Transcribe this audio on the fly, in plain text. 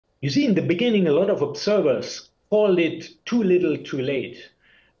You see, in the beginning, a lot of observers called it too little, too late,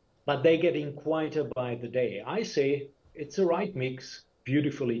 but they're getting quieter by the day. I say it's the right mix,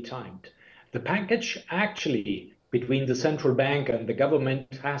 beautifully timed. The package actually between the central bank and the government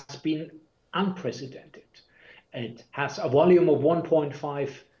has been unprecedented. It has a volume of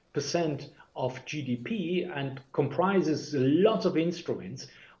 1.5% of GDP and comprises lots of instruments,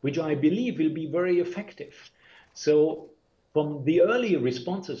 which I believe will be very effective. So from the early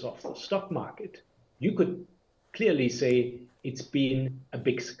responses of the stock market, you could clearly say it's been a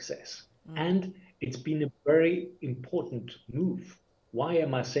big success. And it's been a very important move. Why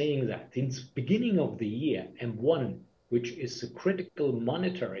am I saying that? Since beginning of the year, M1, which is the critical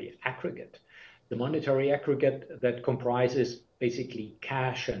monetary aggregate, the monetary aggregate that comprises basically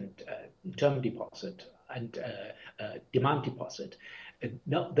cash and term deposit and demand deposit.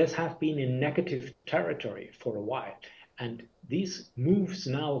 Now, this has been in negative territory for a while. And these moves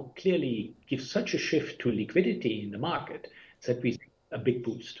now clearly give such a shift to liquidity in the market that we see a big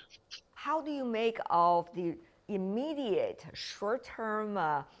boost. How do you make of the immediate short-term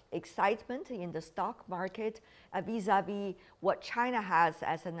excitement in the stock market vis-a-vis what China has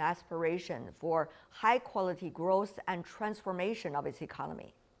as an aspiration for high-quality growth and transformation of its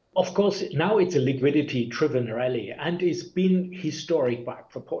economy? Of course, now it's a liquidity-driven rally, and it's been historic by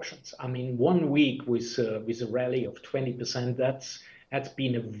proportions. I mean, 1 week with a rally of 20%, that's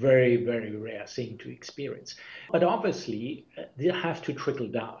been a very, very rare thing to experience. But obviously, they have to trickle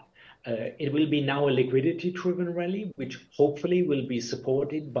down. It will be now a liquidity-driven rally, which hopefully will be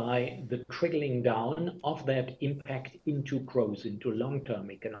supported by the trickling down of that impact into growth, into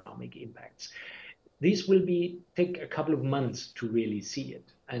long-term economic impacts. These will take a couple of months to really see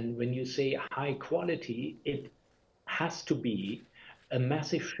it. And when you say high quality, it has to be a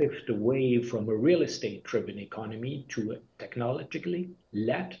massive shift away from a real estate-driven economy to a technologically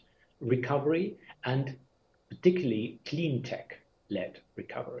led recovery and particularly clean tech-led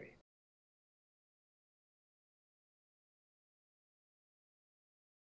recovery.